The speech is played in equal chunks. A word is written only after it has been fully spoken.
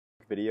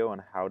video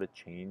on how to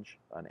change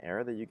an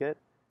error that you get.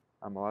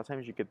 A lot of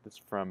times you get this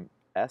from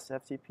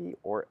SFTP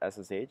or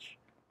SSH.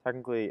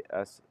 Technically,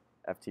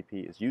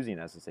 SFTP is using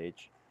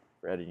SSH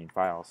for editing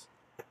files,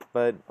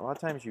 but a lot of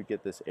times you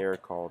get this error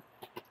called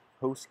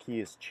host key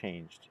is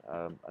changed.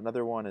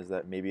 Another one is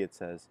that maybe it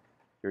says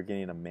you're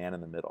getting a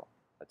man-in-the-middle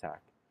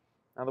attack.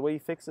 Now the way you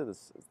fix it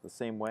is the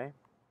same way.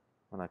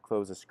 I'm going to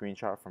close a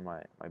screenshot from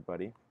my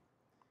buddy.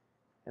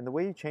 And the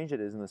way you change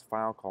it is in this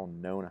file called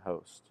known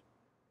host.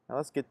 Now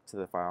let's get to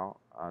the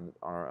file on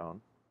our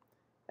own.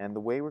 And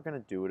the way we're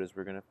going to do it is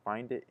we're going to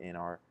find it in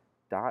our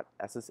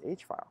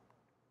 .ssh file.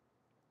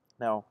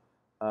 Now,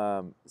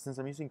 since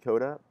I'm using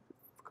Coda,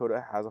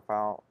 Coda has a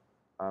file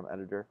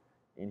editor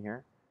in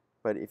here.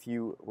 But if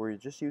you were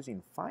just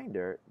using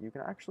Finder, you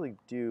can actually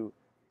do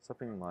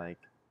something like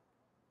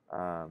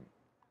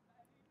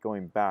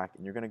going back,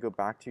 and you're going to go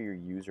back to your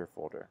user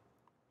folder.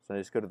 So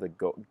just go to the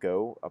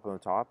go up on the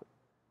top.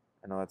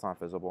 I know that's not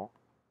visible.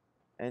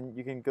 And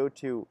you can go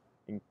to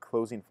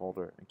enclosing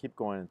folder and keep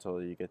going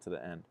until you get to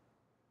the end.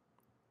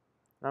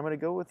 Now I'm going to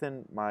go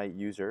within my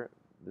user.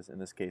 In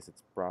this case,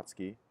 it's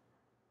Brodsky.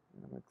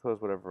 And I'm going to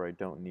close whatever I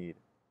don't need.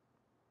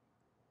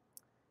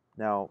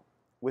 Now,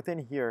 within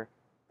here,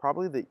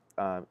 probably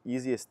the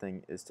easiest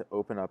thing is to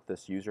open up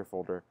this user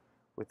folder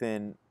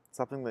within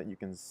something that you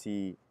can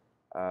see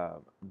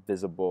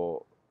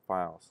visible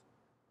files.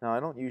 Now, I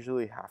don't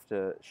usually have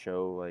to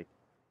show like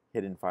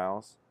hidden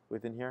files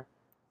within here,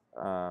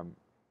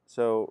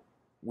 so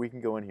we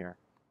can go in here.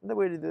 And the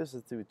way to do this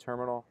is through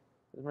terminal.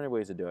 There's many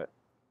ways to do it,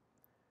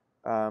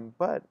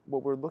 but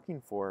what we're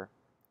looking for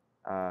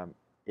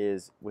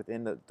is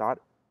within the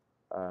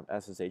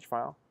 .ssh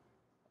file.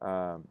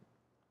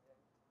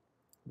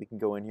 We can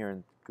go in here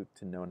and go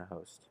to known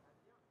host.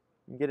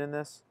 You can get in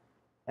this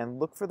and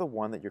look for the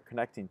one that you're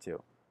connecting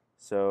to.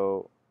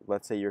 So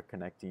let's say you're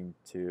connecting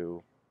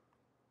to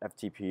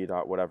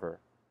ftp whatever.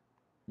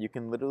 You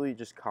can literally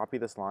just copy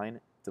this line,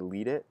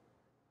 delete it,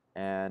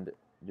 and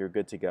you're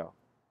good to go.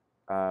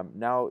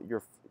 Now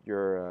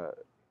your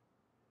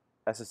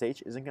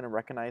SSH isn't going to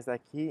recognize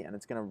that key, and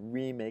it's going to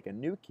remake a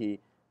new key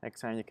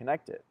next time you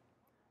connect it.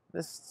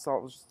 This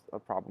solves a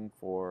problem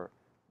for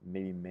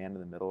maybe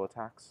man-in-the-middle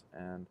attacks,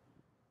 and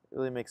it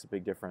really makes a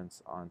big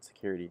difference on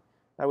security.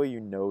 That way you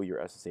know your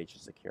SSH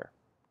is secure.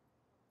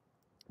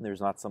 And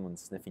there's not someone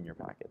sniffing your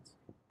packets.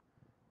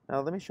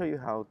 Now let me show you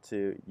how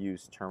to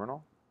use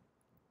terminal.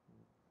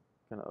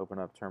 I'm going to open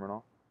up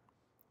terminal.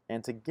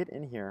 And to get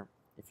in here,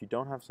 if you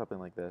don't have something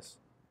like this,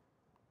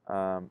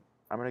 I'm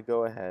going to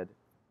go ahead,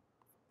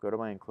 go to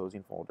my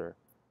enclosing folder,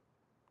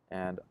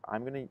 and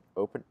I'm going to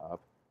open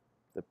up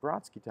the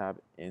Brodsky tab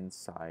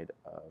inside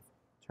of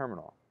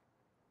terminal.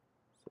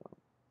 So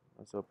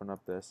let's open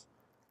up this.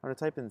 I'm going to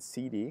type in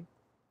CD.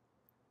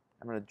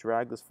 I'm going to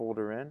drag this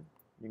folder in.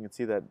 You can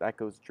see that that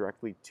goes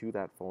directly to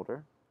that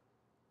folder.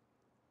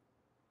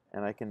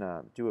 And I can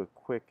do a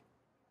quick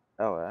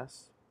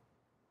ls.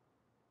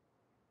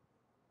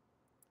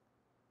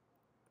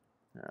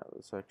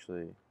 Let's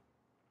actually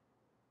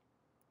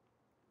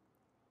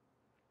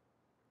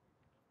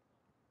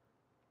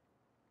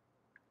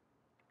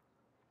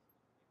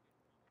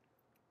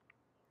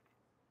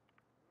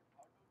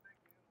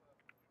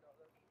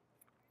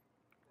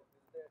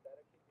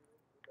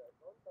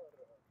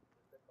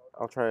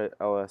I'll try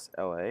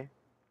LSLA.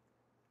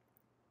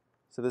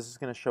 So this is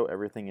going to show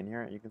everything in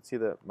here. You can see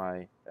that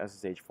my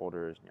SSH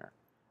folder is in here.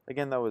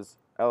 Again, that was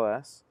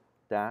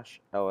ls-la,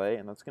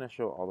 and that's going to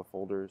show all the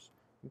folders,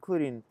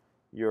 including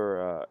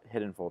your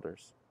hidden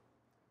folders.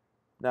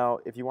 Now,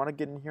 if you want to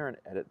get in here and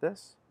edit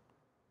this,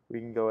 we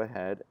can go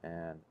ahead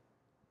and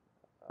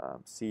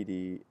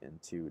cd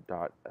into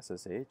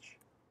 .ssh.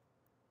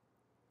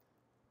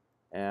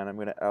 And I'm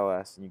going to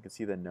ls, and you can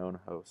see the known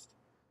host.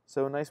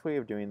 So a nice way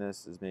of doing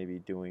this is maybe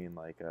doing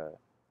like a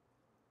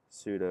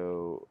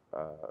sudo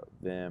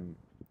vim.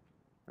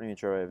 I'm not even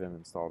sure I have vim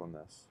installed on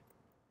this.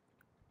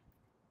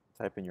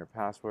 Type in your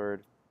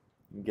password,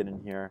 you can get in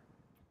here,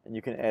 and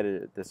you can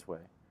edit it this way.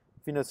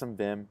 If you know some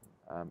vim,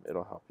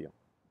 it'll help you.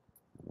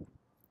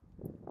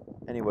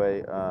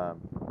 Anyway,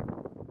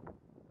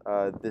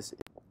 this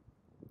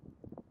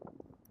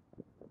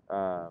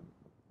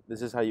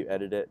is how you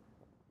edit it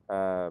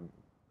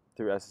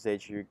through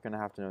SSH. You're going to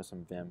have to know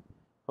some vim.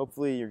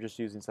 Hopefully you're just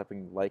using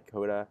something like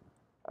Coda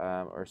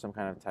or some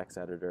kind of text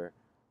editor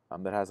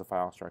that has a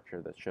file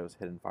structure that shows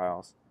hidden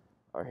files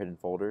or hidden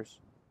folders,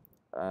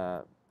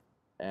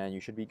 and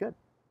you should be good.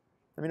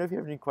 Let me know if you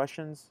have any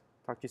questions.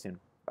 Talk to you soon.